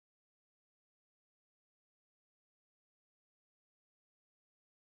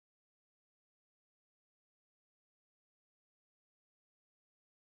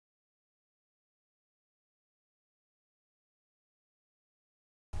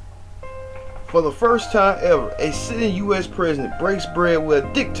For the first time ever, a sitting U.S. president breaks bread with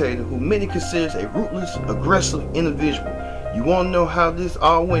a dictator who many considers a ruthless, aggressive individual. You want to know how this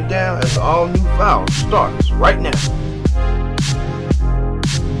all went down? As the all-new Viral starts right now.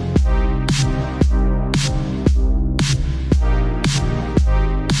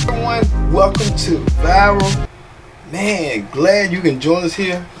 Everyone, welcome to Viral. Man, glad you can join us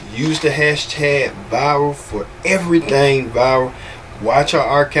here. Use the hashtag Viral for everything viral. Watch our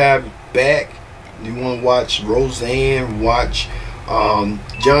archive back. You want to watch Roseanne, watch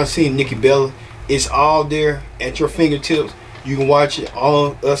John Cena, Nikki Bella. It's all there at your fingertips. You can watch it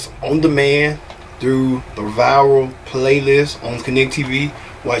all us on demand through the Viral playlist on ConnectTV.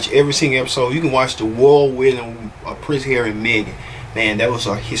 Watch every single episode. You can watch the world wedding of Prince Harry and Meghan. Man, that was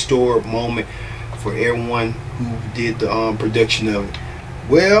a historic moment for everyone who did the production of it.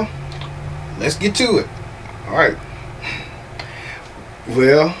 Well, let's get to it. All right.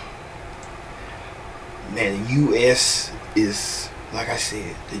 Well, man, the U.S. is, like I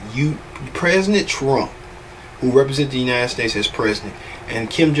said, President Trump, who represents the United States as president, and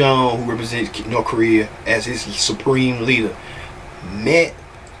Kim Jong Un, who represents North Korea as his supreme leader, met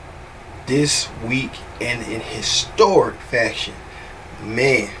this week in historic fashion.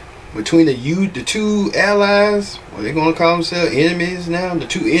 Man, between the two allies, what they're going to call themselves enemies now, the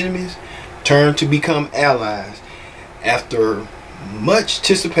two enemies turned to become allies after much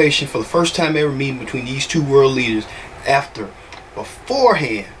anticipation for the first time ever meeting between these two world leaders.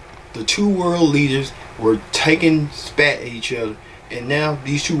 Beforehand, the two world leaders were taking spat at each other, and now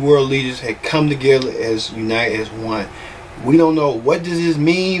these two world leaders had come together as united as one. We don't know what does this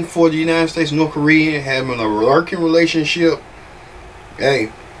mean for the United States and North Korea having a lurking relationship.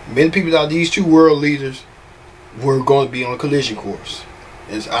 Hey, many people thought these two world leaders were going to be on a collision course.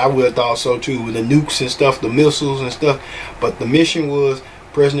 As I would have thought so too, with the nukes and stuff, the missiles and stuff. But the mission was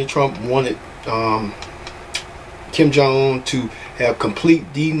President Trump wanted Kim Jong Un to have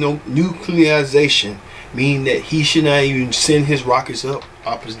complete denuclearization, meaning that he should not even send his rockets up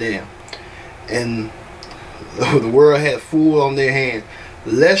his down. And the world had full on their hands.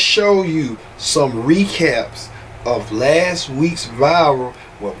 Let's show you some recaps of last week's Viral,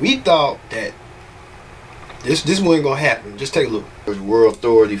 where we thought that this wasn't going to happen. Just take a look. World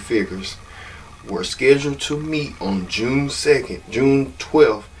authority figures were scheduled to meet on June 2nd, June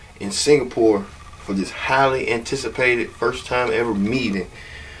 12th in Singapore for this highly anticipated first time ever meeting.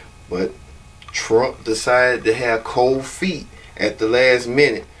 But Trump decided to have cold feet at the last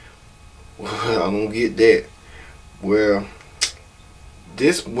minute. I don't get that. Well,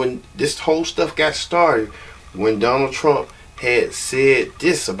 when this whole stuff got started, when Donald Trump had said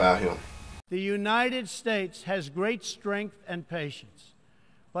this about him. The United States has great strength and patience,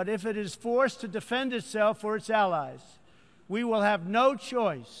 but if it is forced to defend itself or its allies, we will have no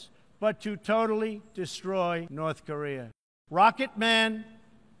choice but to totally destroy North Korea. Rocket Man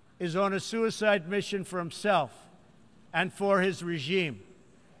is on a suicide mission for himself and for his regime.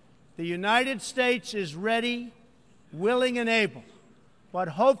 The United States is ready, willing, and able, but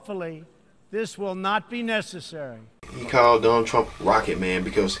hopefully this will not be necessary. He called Donald Trump Rocket Man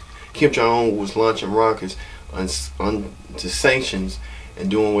because Kim Jong Un was launching rockets to sanctions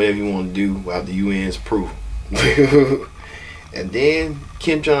and doing whatever he wanted to do without the UN's approval. And then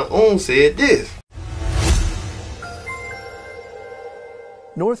Kim Jong Un said this.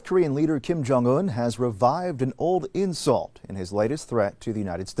 North Korean leader Kim Jong Un has revived an old insult in his latest threat to the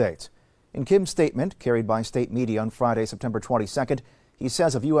United States. In Kim's statement, carried by state media on Friday, September 22nd, he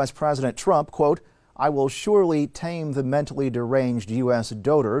says of U.S. President Trump, quote, "I will surely tame the mentally deranged U.S.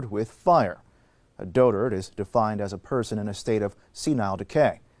 dotard with fire." A dotard is defined as a person in a state of senile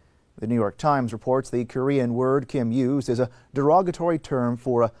decay. The New York Times reports the Korean word Kim used is a derogatory term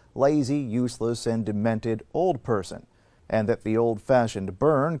for a lazy, useless, and demented old person, and that the old-fashioned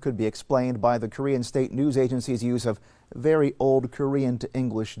burn could be explained by the Korean state news agency's use of very old Korean to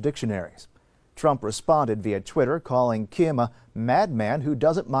English dictionaries. Trump responded via Twitter, calling Kim a madman who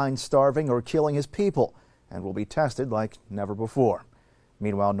doesn't mind starving or killing his people and will be tested like never before.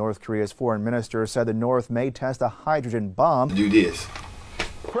 Meanwhile, North Korea's foreign minister said the North may test a hydrogen bomb. Do this.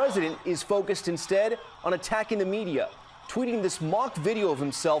 The president is focused instead on attacking the media, tweeting this mock video of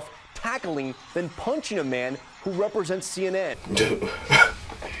himself tackling, then punching a man who represents CNN.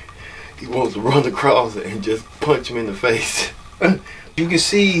 He wants to run across it and just punch him in the face. You can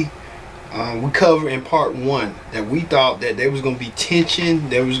see we covered in part one that we thought that there was going to be tension,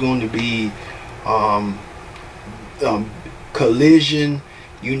 there was going to be collision,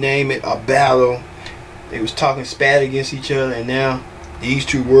 you name it, a battle. They was talking spat against each other, and now these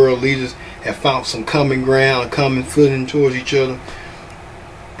two world leaders have found some common ground, common footing towards each other.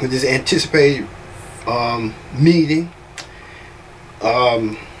 because this anticipated meeting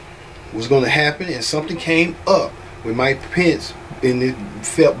was going to happen, and something came up with Mike Pence, and it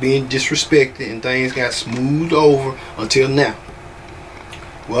felt being disrespected, and things got smoothed over until now.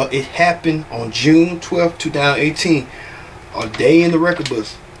 Well, it happened on June 12th, 2018, a day in the record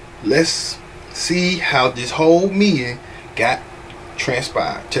books. Let's see how this whole meeting got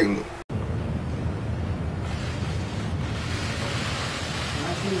transpired. Take a look.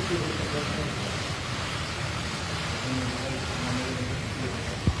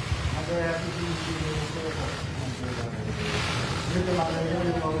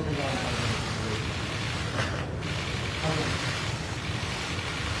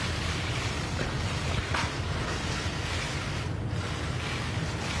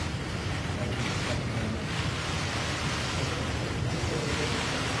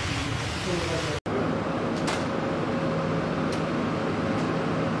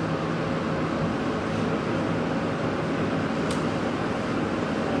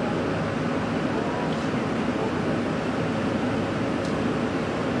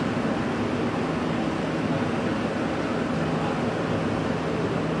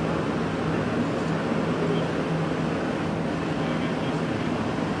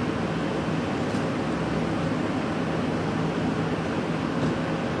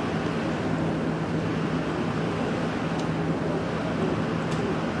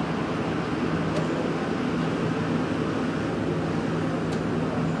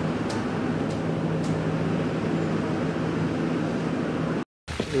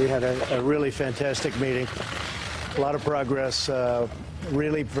 We had a really fantastic meeting, a lot of progress,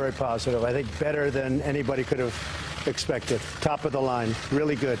 really very positive. I think better than anybody could have expected. Top of the line,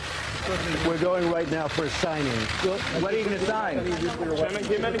 really good. We're going right now for a signing. What are you going to sign? Chairman,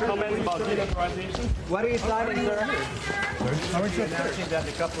 do you have any comments about the authorization? What are you signing, sir? I'll be announcing that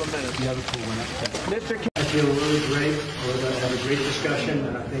in a couple of minutes. Mr. Kim. I feel really great. We're going to have a great discussion,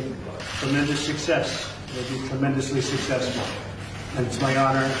 and I think tremendous success. We'll be tremendously successful. And it's my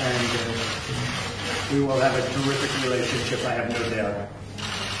honor, and we will have a terrific relationship, I have no doubt.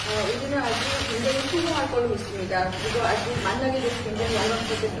 우리는 아주 굉장히 성공할 걸로 믿습니다. 그리고 아주 만나게 돼서 굉장히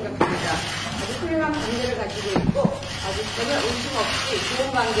영광스럽게 생각합니다. 아주 훌륭한 관계를 가지고 있고 아주 전혀 의심 없이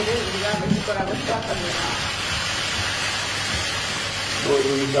좋은 관계를 우리가 맺을 거라고 생각합니다.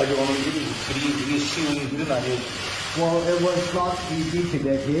 여기까지 오는 길이 되게 쉬운 길은 아니에요. Well, it was not easy to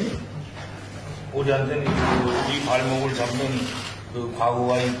get here. 우리한테는 우리 발목을 잡는 그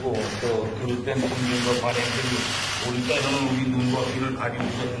과거가 있고 또 그릇된 국민과 발행들이 우리 때로는 우리 눈과 귀를 가리고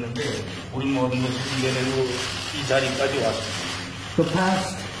있었는데 우리 모든 것을 이겨내고 이 자리까지 왔습니다. The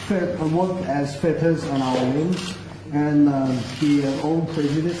past worked as fetters on our wings, and the old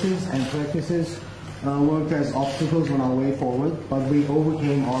prejudices and practices worked as obstacles on our way forward, but we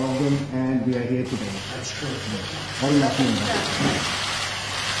overcame all of them, and we are here today. That's true.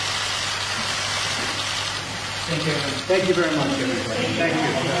 Thank you very much, everybody. Thank you.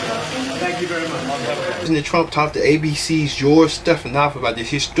 Thank you very much. President Trump talked to ABC's George Stephanopoulos about this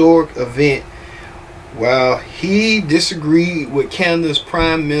historic event while he disagreed with Canada's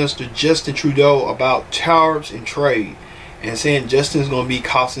Prime Minister Justin Trudeau about tariffs and trade, and saying Justin's going to be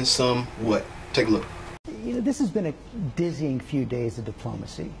costing some what? Take a look. You know, this has been a dizzying few days of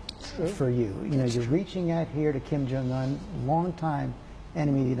diplomacy for you. You know, you're reaching out here to Kim Jong Un, longtime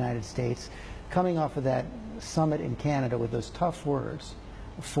enemy of the United States, coming off of that summit in Canada with those tough words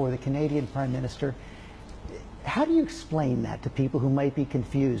for the Canadian Prime Minister. How do you explain that to people who might be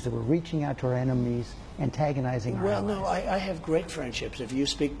confused that we're reaching out to our enemies, antagonizing our allies? Well, no, I have great friendships. If you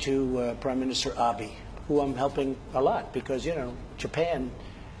speak to Prime Minister Abe, who I'm helping a lot, because, you know, Japan,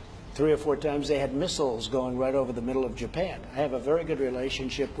 3 or 4 times they had missiles going right over the middle of Japan. I have a very good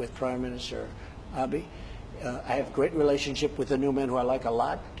relationship with Prime Minister Abe. I have a great relationship with the new man who I like a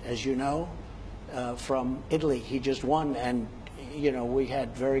lot, as you know, from Italy. He just won, and, you know, we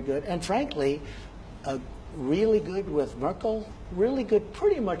had very good, and frankly, really good with Merkel, really good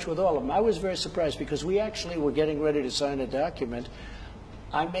pretty much with all of them. I was very surprised because we actually were getting ready to sign a document.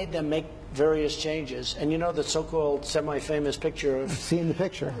 I made them make various changes, and you know the so-called semi-famous picture of... I've seen the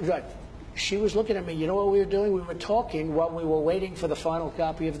picture. Right. She was looking at me. You know what we were doing? We were talking while we were waiting for the final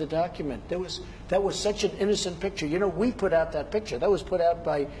copy of the document. That was such an innocent picture. You know, we put out that picture. That was put out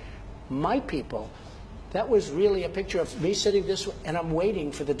by my people. That was really a picture of me sitting this way, and I'm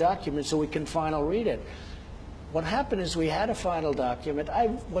waiting for the document so we can final read it. What happened is we had a final document. I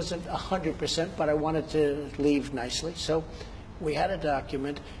wasn't 100%, but I wanted to leave nicely. So we had a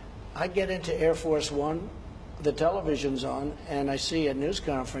document. I get into Air Force One, the television's on, and I see a news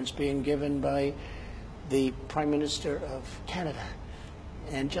conference being given by the Prime Minister of Canada.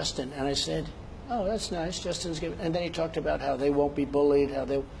 and Justin. And I said, oh, that's nice. Justin's giving. And then he talked about how they won't be bullied, how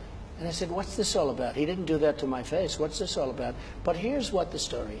they. And I said, what's this all about? He didn't do that to my face. What's this all about? But here's what the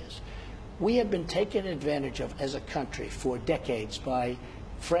story is. We have been taken advantage of as a country for decades by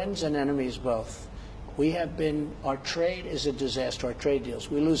friends and enemies both. We have been, our trade is a disaster, our trade deals.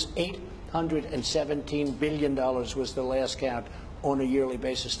 We lose $817 billion was the last count on a yearly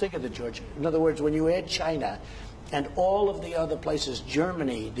basis. Think of it, George. In other words, when you add China and all of the other places,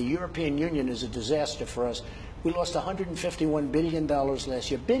 Germany, the European Union is a disaster for us. We lost $151 billion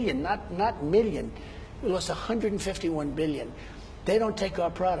last year. Billion, not million. We lost $151 billion. They don't take our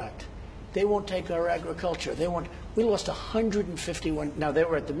product. They won't take our agriculture. They won't. We lost 151. Now, they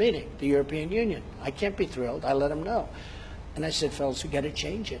were at the meeting, the European Union. I can't be thrilled. I let them know. And I said, fellas, we got to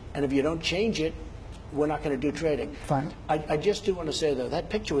change it. And if you don't change it, we're not going to do trading. Fine. I just do want to say, though, that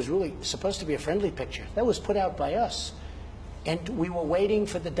picture was really supposed to be a friendly picture. That was put out by us. And we were waiting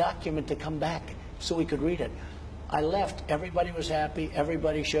for the document to come back so we could read it. I left. Everybody was happy.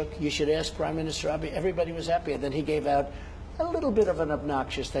 Everybody shook. You should ask Prime Minister Abiy. Everybody was happy. And then he gave out a little bit of an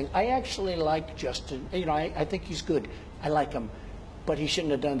obnoxious thing. I actually like Justin. You know, I think he's good. I like him. But he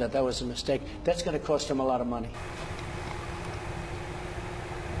shouldn't have done that. That was a mistake. That's going to cost him a lot of money.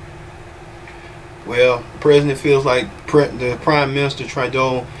 Well, the president feels like the Prime Minister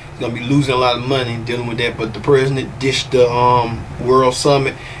Trudeau is going to be losing a lot of money dealing with that. But the president dished the World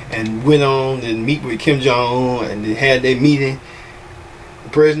Summit and went on and meet with Kim Jong Un and they had their meeting. The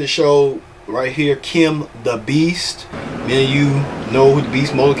president showed right here Kim the Beast. Many of you know who the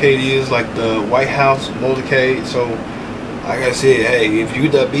Beast motorcade is, like the White House motorcade. So, like I said, hey, if you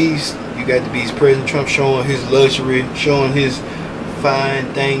the Beast, you got the Beast. President Trump showing his luxury, showing his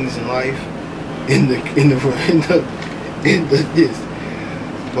fine things in life in this.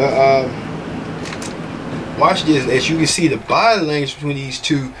 But watch this. As you can see, the body language between these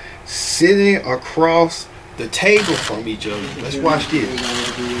two sitting across the table from each other. Let's watch this.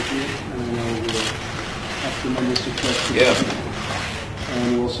 Yeah.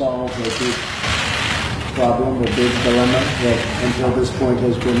 And we'll solve a big problem, a big dilemma that until this point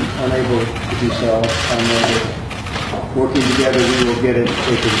has been unable to be solved. And working together, we will get it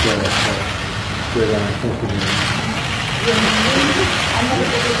taken care of. So, good. Thank you very much.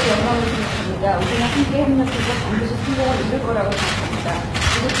 우리가 함께 협력해서 반드시 성공을 이룰 거라고 생각합니다.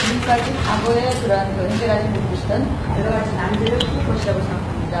 그리고 지금까지 과거에 그러한 해결하지 못했던 여러 가지 난제를 풀 것이라고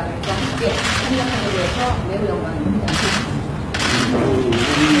생각합니다. 그러니까 함께 협력하게 되어서 매우 영광입니다.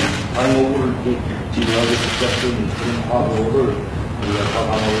 우리 방법을 진행하고 시작된 그런 과거를 우리가 다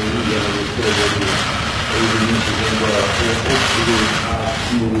방법을 이해하고 들어보고 우리 지금과 꼭지를 다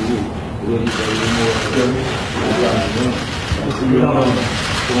이루고 그러니까 Well,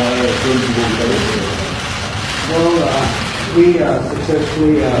 we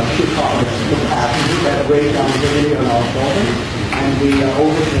successfully kicked off the path. We had a great longevity on our shoulder, and we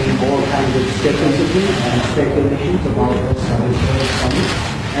overcame all kinds of skepticism and speculations about this summit.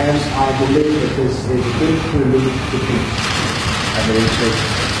 And I believe that this is a great prelude to peace. I believe so.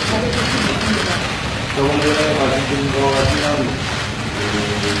 저번에 말씀드린 것 같으면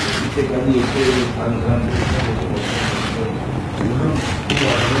이때까지 예측을 하는 사람들이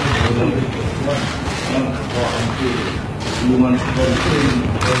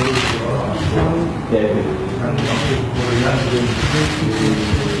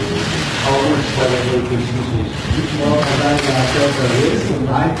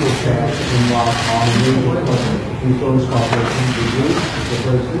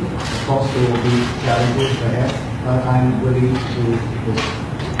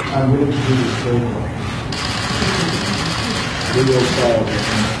I'm willing to do this very well. We will solve it.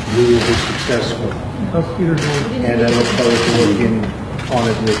 We will be successful. And I look forward to working on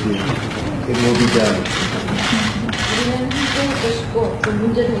it with you. It will be done. 우리는 함께 할 것이고 그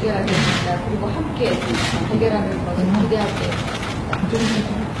문제를 해결하겠습니다. 그리고 함께 해결하는 것을 기대할게요.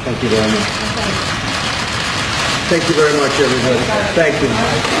 Thank you very much. Thank you very much, everybody. Thank you.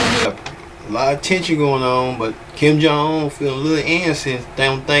 A lot of tension going on, but Kim Jong Un feeling a little antsy.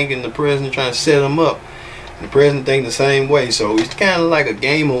 Them thinking the president trying to set him up. And the president thinking the same way. So it's kind of like a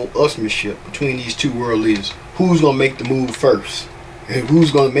game of usmanship between these two world leaders. Who's gonna make the move first? And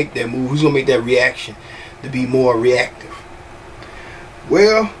who's gonna make that move? Who's gonna make that reaction to be more reactive?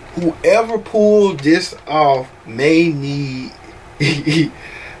 Well, whoever pulled this off may need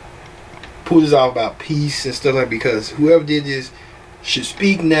pull this off about peace and stuff like that, because whoever did this should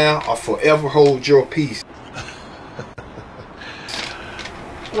speak now or forever hold your peace.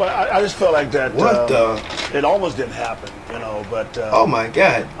 Well, I just felt like that. What it almost didn't happen, you know. But oh my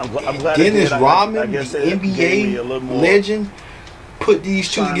God! I'm glad Dennis it did. Rodman, I guess the it gave me NBA a little more legend, put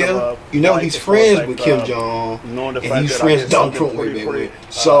these two together. You know, he's friends with Kim Jong Un, and he's friends with Donald Trump way back when.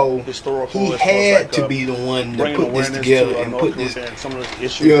 So he had to be the one to put this together and put this.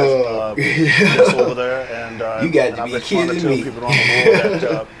 Over there, and you got to be kidding me.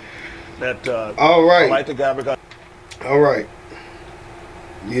 All right. I like the guy because. All right.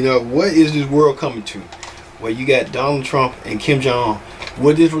 You know, what is this world coming to? Well, you got Donald Trump and Kim Jong Un.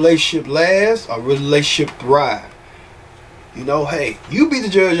 Will this relationship last, or will the relationship thrive? You know, hey, you be the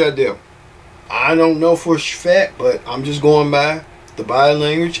judge out there. I don't know for a fact, but I'm just going by the body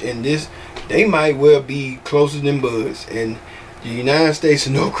language, and this, they might well be closer than buds, and the United States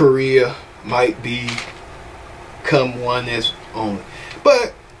and North Korea might become one that's only.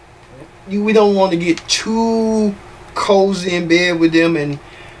 But we don't want to get too cozy in bed with them, and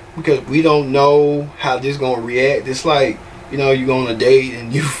because we don't know how this gonna react. It's like, you know, you go on a date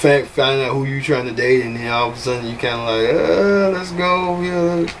and you find out who you trying to date, and then all of a sudden you kind of like, let's go,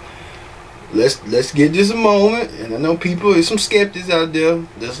 yeah, let's give this a moment. And I know there's some skeptics out there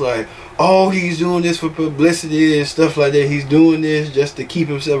that's like, oh, he's doing this for publicity and stuff like that. He's doing this just to keep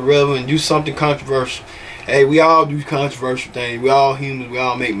himself relevant and do something controversial. Hey, we all do controversial things. We all humans. We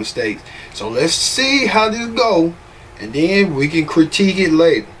all make mistakes. So let's see how this go, and then we can critique it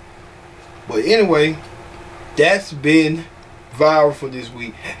later. But anyway, that's been Viral for this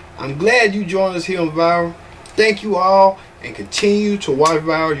week. I'm glad you joined us here on Viral. Thank you all, and continue to watch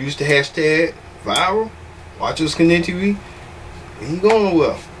Viral. Use the hashtag Viral. Watch us ConnectTV. We ain't going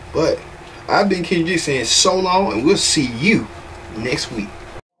well. But I've been Kendrick Dix saying so long, and we'll see you next week.